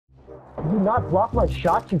You not block my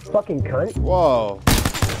shots, you fucking cunt. Whoa.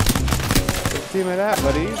 What team at that,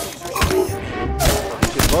 buddy?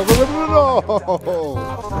 Whoa, whoa, whoa, whoa,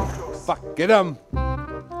 no. Fuck, get him.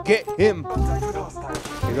 Get him.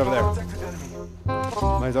 He's over there.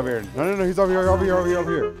 No, he's over here. No, no, no, he's over here, over here, over here,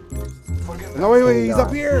 over here. No, wait, wait, he's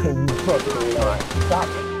up here. Stop.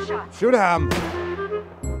 Shoot him.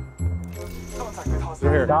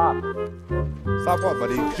 You're here. Stop. Stop what,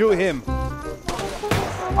 buddy? Shoot him.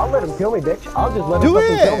 I'll let him kill me, bitch. I'll just let him Do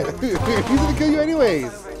fucking kill me. it. He's gonna kill you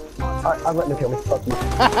anyways. I'm letting him kill me. Fuck you.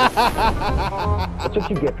 That's what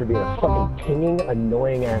you get for being a fucking pinging,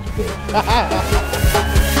 annoying ass bitch.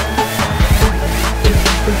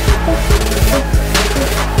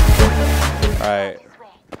 Alright.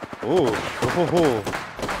 Ooh. Ooh.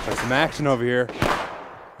 There's some action over here.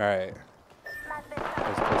 Alright.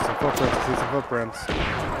 There's some footprints. I see some footprints.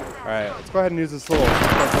 Alright, let's go ahead and use this little.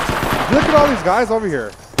 Look at all these guys over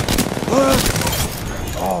here.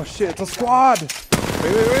 Oh shit, it's a squad. Wait.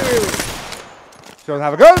 She doesn't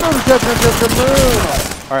have a gun.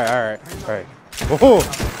 Alright. Whoa.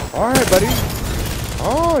 Alright, buddy.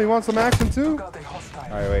 Oh, you want some action too?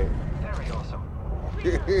 Alright, wait.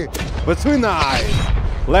 Between the eyes.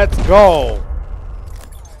 Let's go.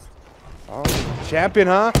 Oh, champion,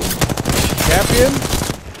 huh? Champion?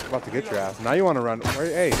 I'm about to get your ass. Now you want to run.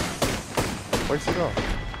 Hey. Where'd she go?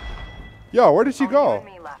 Yo, where did she go?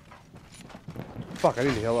 Fuck, I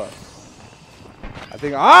need to heal up. I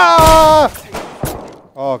think. Ah!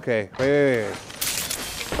 Oh, okay. Wait.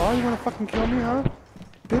 Oh, you want to fucking kill me, huh?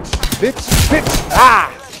 Bitch. Ah!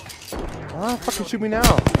 Ah, fucking shoot me now.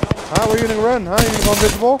 Huh? Where are you gonna run? Huh? You gonna go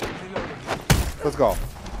invisible? Let's go.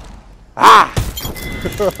 Ah!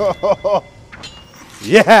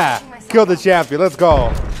 Yeah! Kill the champion. Let's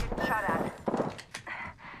go.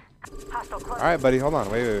 Alright, buddy. Hold on.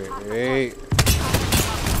 Wait.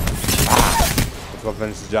 Ah! Let's go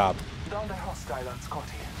finish the job.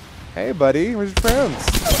 Hey, buddy. Where's your friends?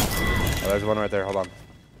 Oh, there's one right there. Hold on.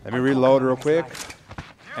 Let me reload real quick.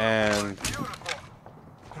 And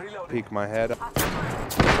peek my head.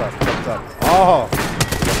 What's up?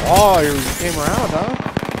 Oh, you came around, huh?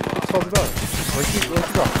 Close the door. Where'd she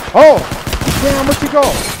go? Oh, damn, where'd she go?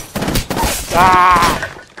 Ah!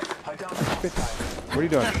 What are you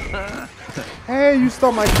doing? Hey, you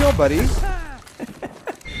stole my kill, buddy.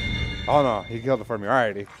 Oh no, he killed it for me.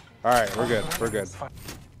 Alrighty. Alright, we're good.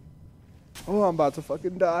 Oh, I'm about to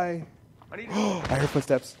fucking die. I hear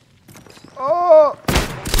footsteps. Oh!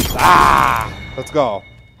 Ah! Let's go.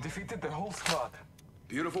 Defeated the whole squad.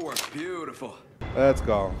 Beautiful work. Beautiful. Let's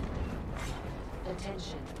go.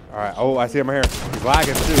 Alright. Oh, I see him right here. He's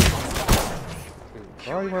lagging too.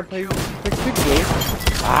 Oh, you want to play peekaboo?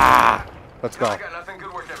 Ah! Let's go.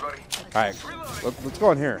 Alright. Let's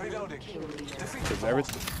go in here. Is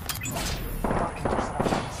everything.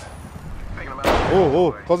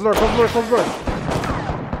 Oh, close the door.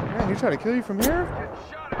 Man, he's trying to kill you from here?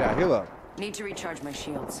 Yeah, heal up. Need to recharge my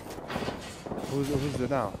shields. Who's it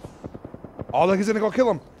now? Oh, look, he's gonna go kill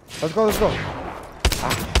him. Let's go.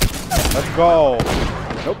 Ah, let's go.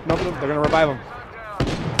 Nope, they're gonna revive him.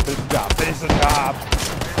 Finish the job.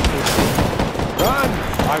 Run!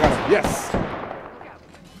 I got him. Yes.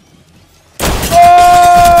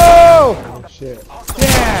 Oh! Shit.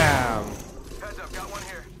 Damn.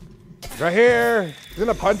 Right here. He's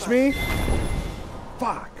gonna punch me.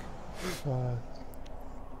 Fuck.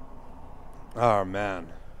 Oh man.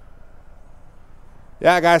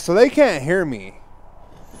 Yeah, guys, so they can't hear me.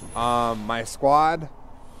 My squad,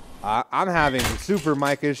 I'm having super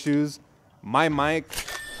mic issues. My mic,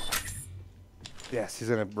 yes, he's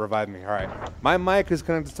gonna revive me. All right, my mic is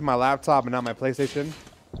connected to my laptop and not my PlayStation.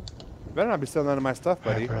 Better not be stealing none of my stuff,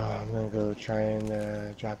 buddy. Bro, I'm gonna go try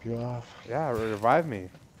and drop you off. Yeah, revive me.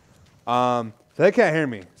 So they can't hear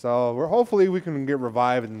me. So hopefully we can get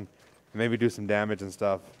revived and maybe do some damage and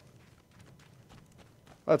stuff.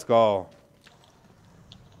 Let's go.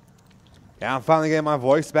 Yeah, I'm finally getting my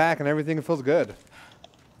voice back and everything. It feels good.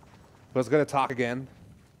 Feels good to talk again.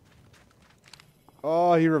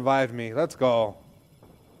 Oh, he revived me. Let's go.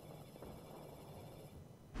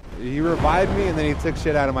 He revived me and then he took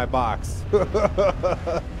shit out of my box.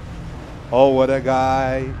 Oh, what a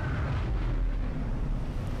guy.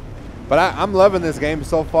 But I'm loving this game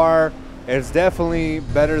so far. It's definitely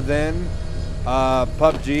better than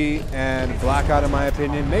PUBG and Blackout in my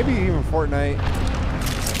opinion. Maybe even Fortnite.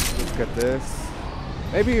 Let's get this.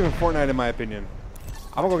 Maybe even Fortnite in my opinion.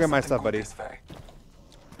 I'm gonna go get my stuff, buddy.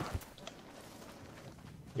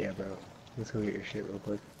 Yeah, bro. Let's go get your shit real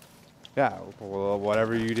quick. Yeah, well,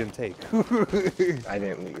 whatever you didn't take. I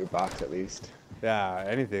didn't loot your box at least. Yeah,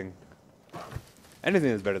 anything.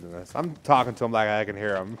 Anything is better than this. I'm talking to them like I can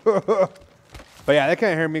hear them. But yeah, they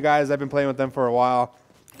can't hear me, guys. I've been playing with them for a while.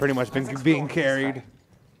 Pretty much been being carried,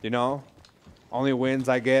 you know. Only wins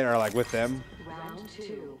I get are like with them.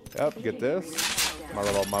 Yep, get this. My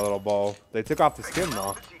little bow. They took off the skin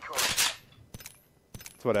though.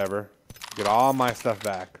 It's whatever. Get all my stuff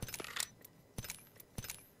back.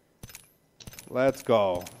 Let's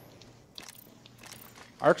go.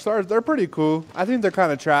 Arc stars, they're pretty cool. I think they're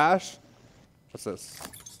kind of trash. What's this?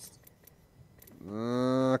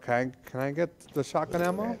 Can I get the shotgun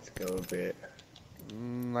ammo? Let's go a bit.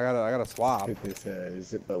 I gotta swap. Look at this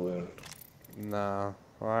zip balloon. No.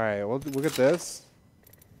 All right, we'll get this.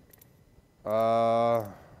 Can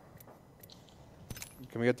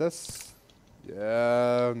we get this?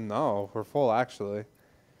 Yeah, no, we're full actually.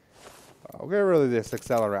 We'll get rid of this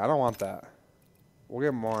accelerate. I don't want that. We'll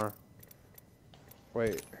get more.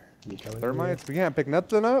 Wait, thermites? We can't pick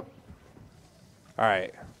nothing up? All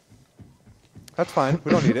right. That's fine.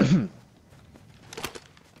 We don't need it.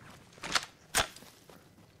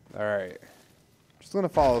 All right. Just going to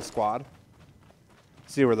follow the squad.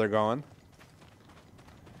 See where they're going.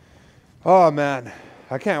 Oh, man.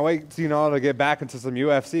 I can't wait, to get back into some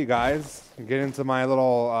UFC, guys. And get into my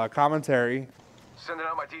little commentary. Sending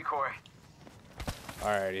out my decoy.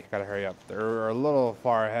 Alrighty. Got to hurry up. They're a little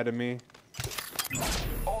far ahead of me.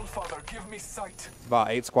 All father, give me sight.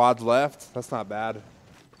 About 8 squads left. That's not bad.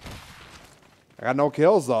 I got no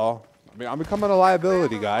kills, though. I mean, I'm becoming a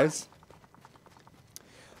liability, guys.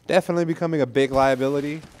 Definitely becoming a big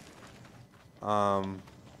liability.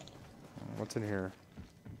 What's in here?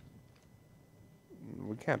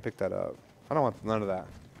 We can't pick that up. I don't want none of that.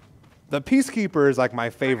 The Peacekeeper is like my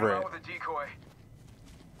favorite.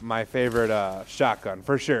 My favorite shotgun,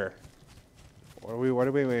 for sure. What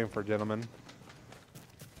are we waiting for, gentlemen?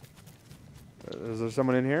 Is there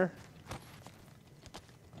someone in here?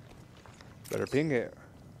 Better ping it.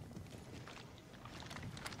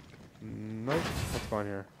 Nope. What's going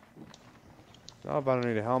here? Nope, I don't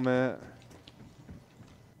need a helmet.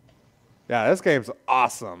 Yeah, this game's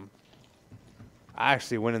awesome. I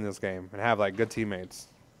actually win in this game and have like good teammates.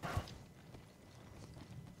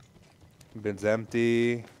 Bin's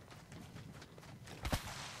empty.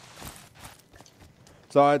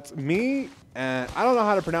 So it's me and I don't know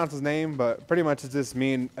how to pronounce his name, but pretty much it's just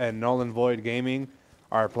me and Null-N-Void Gaming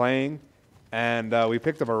are playing, and we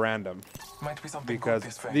picked up a random Might be something because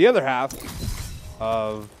good this way. the other half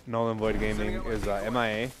of Null-N-Void Gaming is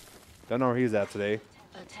MIA. Don't know where he's at today.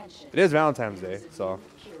 It is Valentine's Day, so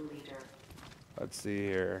let's see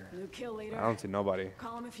here. I don't see nobody.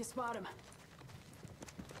 Call him if you spot him.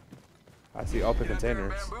 I see open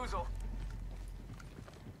containers. Bamboozle.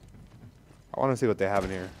 I want to see what they have in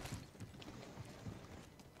here.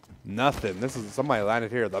 Nothing. This is somebody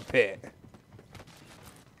landed here. The pit.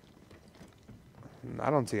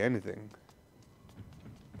 I don't see anything.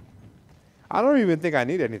 I don't even think I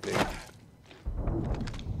need anything.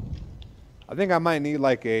 I think I might need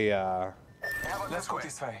like a Let's go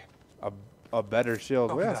this way. a better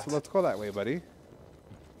shield. Copy Yeah, that. so let's go that way, buddy.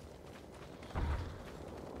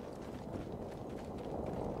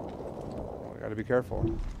 Gotta be careful.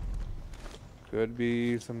 Could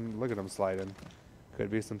be some. Look at them sliding.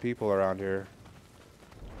 Could be some people around here.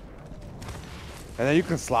 And then you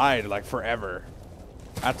can slide like forever.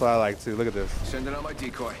 That's what I like too. Look at this. Sending out my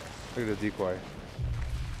decoy. Look at the decoy.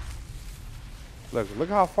 Look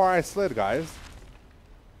how far I slid, guys.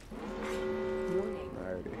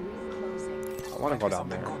 Alrighty. I want to go down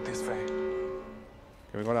there. Good this way.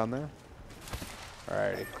 Can we go down there?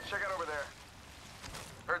 Alrighty. Check out over there.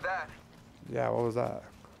 Heard that. Yeah, what was that?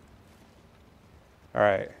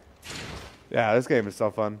 Alright. Yeah, this game is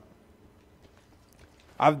so fun.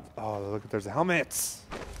 Oh, look, there's helmets.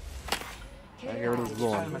 I get rid of this blue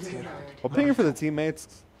one. Helmet here. Well, ping for the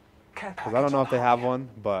teammates, Can't because I don't know if they have one,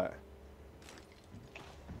 but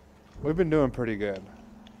we've been doing pretty good.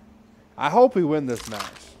 I hope we win this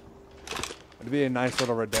match. It'd be a nice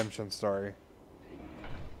little redemption story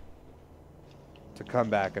to come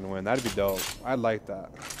back and win. That'd be dope. I'd like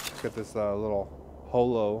that. Let's get this little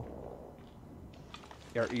holo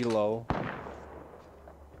or elo.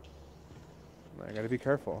 I gotta be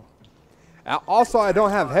careful. Also, I don't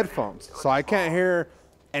have headphones, so I can't hear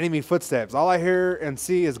enemy footsteps. All I hear and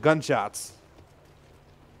see is gunshots.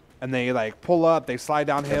 And they like pull up, they slide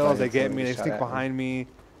down hills, they get me, they stick behind me.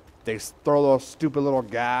 They throw those stupid little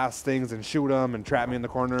gas things and shoot them and trap me in the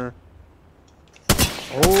corner.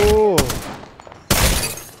 Oh!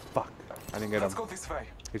 Fuck. I didn't get Let's him. go this way.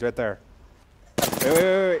 He's right there.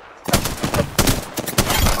 Wait.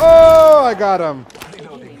 Oh, I got him.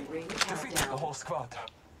 Reloading. Defeated the whole squad.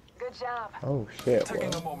 Good job. Oh shit, Taking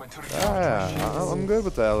a well. moment to recharge Yeah, my shields. I'm good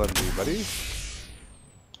with the LMG, buddy.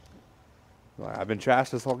 Well, I've been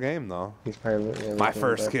trashed this whole game, though. He's probably looting My everything,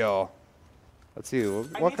 first but kill. Let's see.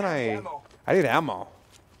 What need can heavy I... ammo. I need ammo.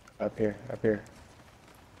 Up here, up here.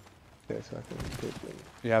 This fucking stupid.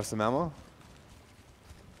 You have some ammo?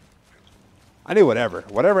 I need whatever.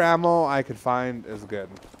 Whatever ammo I could find is good.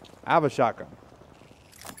 I have a shotgun.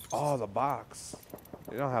 Oh, the box.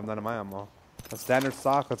 You don't have none of my ammo. A standard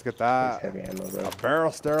stock. Let's get It's that. heavy ammo, bro. A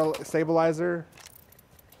barrel stabilizer.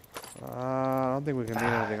 I don't think we can need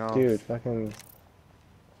anything else. Dude, fucking,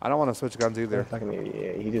 I don't want to switch guns either. fucking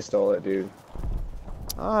idiot. He just stole it, dude.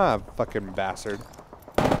 Ah, fucking bastard.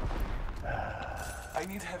 I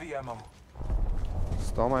need heavy ammo.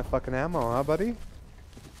 Stole my fucking ammo, huh, buddy?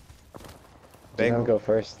 Let him Bang. go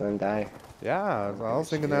first, then die. Yeah, I was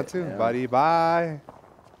thinking that too. Shit, yeah. Buddy, bye.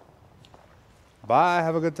 Bye,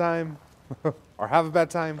 have a good time. Or have a bad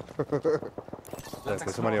time.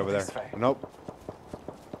 There's somebody over there. this way. Nope.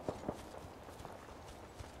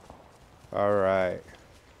 All right.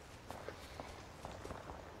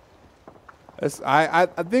 I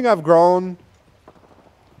think I've grown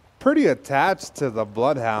pretty attached to the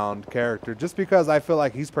Bloodhound character just because I feel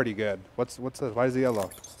like he's pretty good. What's this? Why is he yellow?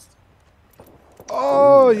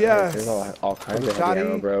 Oh, yes. There's all kinds of Shotty. heavy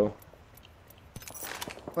ammo, bro.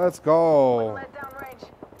 Let's go. Let down range.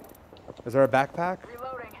 Is there a backpack?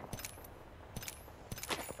 Reloading.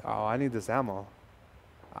 Oh, I need this ammo.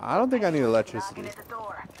 I don't think I need electricity. Knocking at the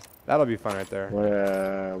door. That'll be fun right there.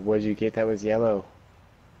 What'd you get that was yellow?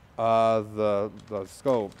 The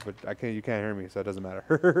scope, but you can't hear me, so it doesn't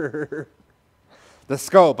matter. The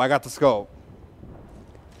scope, I got the scope.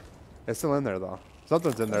 It's still in there though.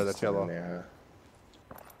 Something's in there that's yellow. Yeah.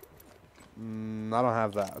 I don't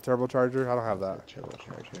have that. A turbocharger? I don't have that.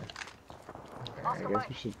 Turbocharger. I guess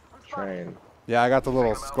we should try and. Yeah, I got the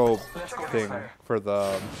little scope Let's go thing this way. for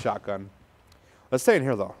the shotgun. Let's stay in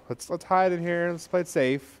here though. Let's hide in here. Let's play it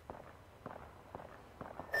safe.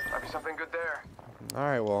 Might be something good there. All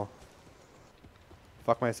right, well,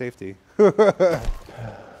 fuck my safety.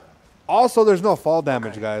 Also, there's no fall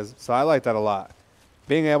damage, guys, so I like that a lot.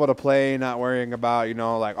 Being able to play, not worrying about, you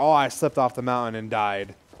know, like, oh, I slipped off the mountain and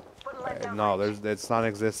died. No, it's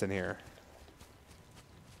non-existent here.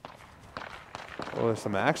 Well, there's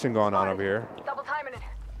some action going on over here. Double timing it.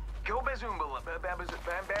 Go bazoomba,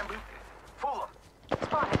 bamboo. Fool 'em.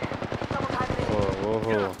 Spotted. Double timing it. Whoa, whoa,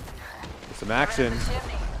 whoa. There's some action.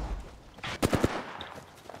 Chimney.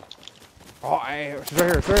 Oh, hey, she's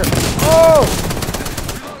right here, she's right here. Oh!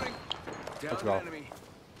 Let's go. Enemy.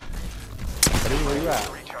 Buddy, where you at?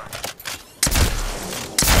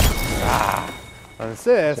 An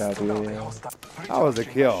assist. Job, yeah. That was a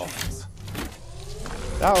kill.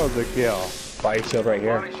 That was a kill. Body shield right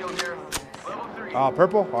here. Body shield here. Level 3. Oh,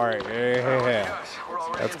 purple? All right. Hey, hey, hey. Yes, we're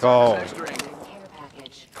already Let's inside go. the next ring. Care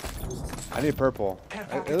package. I need purple.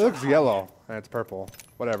 It looks yellow, and it's purple.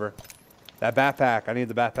 Whatever. That backpack. I need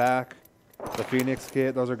the backpack. The Phoenix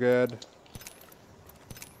kit. Those are good.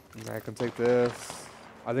 And I can take this.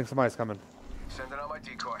 I think somebody's coming. Sending out my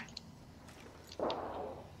decoy.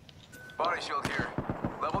 Body shield here.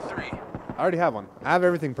 Level 3. I already have one. I have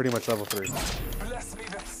everything pretty much level 3. Bless me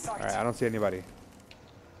with sight. All right. I don't see anybody.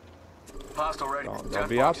 Hostile ready. Don't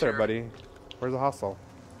be out there, buddy. Where's the hostile?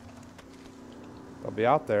 Don't be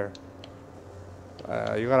out there.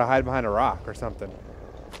 You gotta hide behind a rock or something.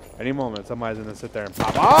 Any moment, somebody's gonna sit there and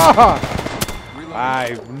pop. Ah!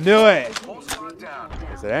 I knew it. Whole squad down.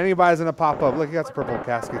 I said anybody's gonna pop up. Look, he got a purple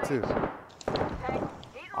casket too.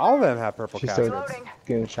 All of them have purple She's still caskets.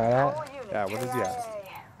 getting shot at. Whole unit. Yeah, what does he have?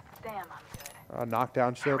 Damn, I'm good.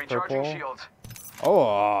 Knockdown shield, Recharging purple. shields.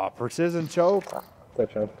 Oh, precision choke.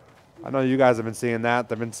 Clip shot. I know you guys have been seeing that.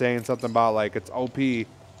 They've been saying something about like it's OP.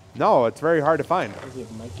 No, it's very hard to find.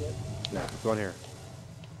 No. Go in here.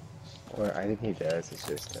 Or I think he does. It's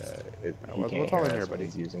just he What's can't all hear in here, us when buddy?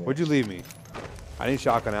 he's using it. What'd you leave me? I need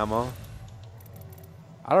shotgun ammo.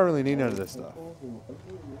 I don't really need none of this stuff.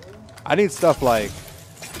 I need stuff like...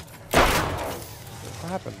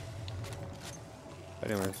 What happened?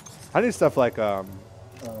 Anyways. I need stuff like gold.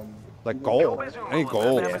 I need gold.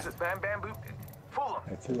 Bamboo. Fool 'em.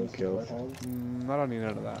 That's a kill. I don't need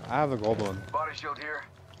none of that. I have the gold one. Body shield here.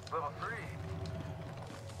 Level 3.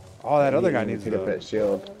 Oh, that other guy needs Pick up that it.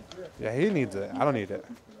 shield. Yeah, he needs it. I don't need it.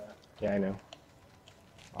 Yeah, I know.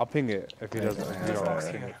 I'll ping it if he doesn't. If you don't Box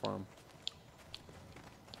ping here. it for him.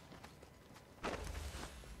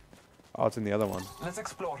 Oh, it's in the other one. Let's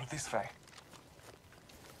explore this way.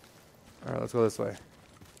 All right, let's go this way.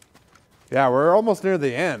 Yeah, we're almost near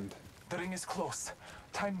the end. The ring is close.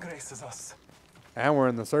 Time graces us. And we're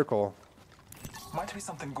in the circle. Might be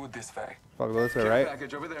something good this way. Fuck, this way, Care right?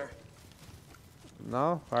 package over there.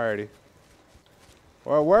 No? Alrighty.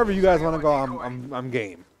 Or wherever you guys want to go, I'm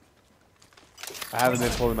game. I haven't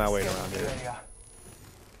been pulling my weight around here. Yeah.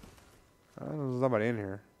 There's nobody in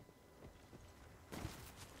here.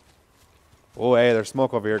 Oh, hey, there's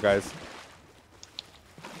smoke over here, guys.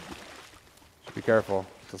 Be careful.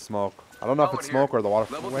 It's a smoke. I don't know if it's smoke or the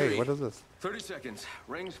water. Level Wait, 3. what is this? 30 seconds.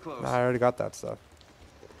 Rings close. Nah, I already got that stuff.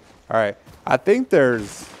 Alright. I think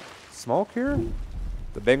there's smoke here.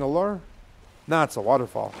 The Bangalore? Nah, it's a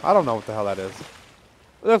waterfall. I don't know what the hell that is.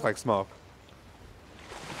 It looks like smoke.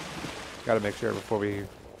 Gotta make sure before we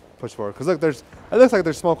push forward. Because look, it looks like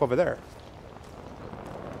there's smoke over there.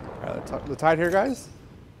 Alright, the tide here, guys?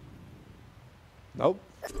 Nope.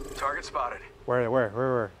 Target spotted. Where?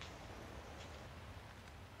 Where?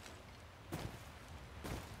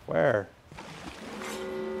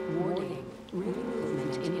 Warning.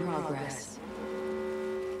 Movement in progress.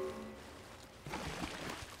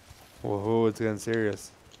 Whoa, it's getting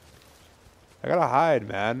serious. I gotta hide,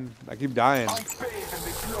 man. I keep dying. Let's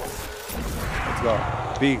go.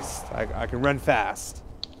 Beast. I can run fast.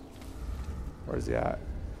 Where's he at?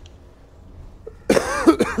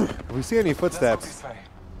 If we see any footsteps.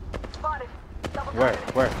 Spotted. Double Where?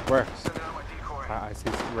 targeted. Send out my decoy. I see.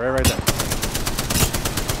 Right there.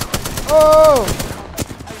 Oh!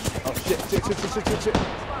 Oh, shit.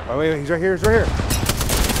 Oh, wait, he's right here.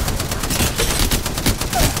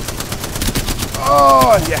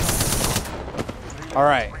 Oh, yes. All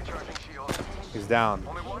right. Recharging shield. He's down.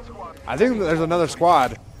 Only one squad. I think there's another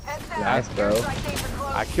squad. Heads down. Nice, bro. Airstrike danger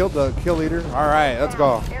close. I killed the kill leader. All right, let's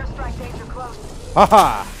go. Airstrike danger close.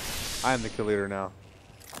 Haha! I am the kill leader now.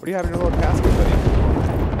 What do you have in your little casket, buddy?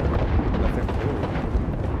 Nothing.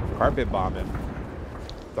 Ooh. Carpet bombing.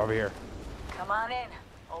 It's over here. Come on in.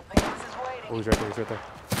 Old Pants is waiting. Oh, he's right there.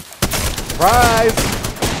 Surprise!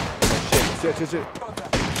 Oh, shit.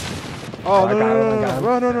 Oh, I got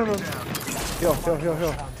him. no. Heal.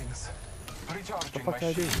 Surroundings. What Recharging the my fuck did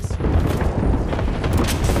I do? shields.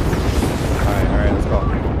 Alright,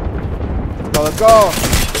 let's go.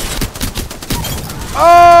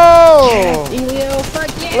 Oh! Elio, fuck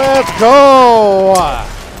yeah! Let's go! I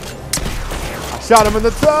shot him in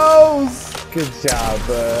the toes! Good job,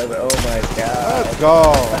 bud. Oh my god. Let's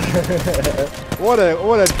go!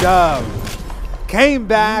 What a dub! Came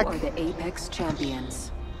back. You are the Apex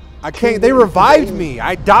champions. They revived me.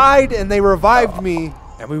 I died and they revived me,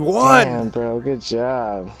 and we won. Damn, bro. Good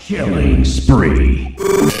job. Killing spree.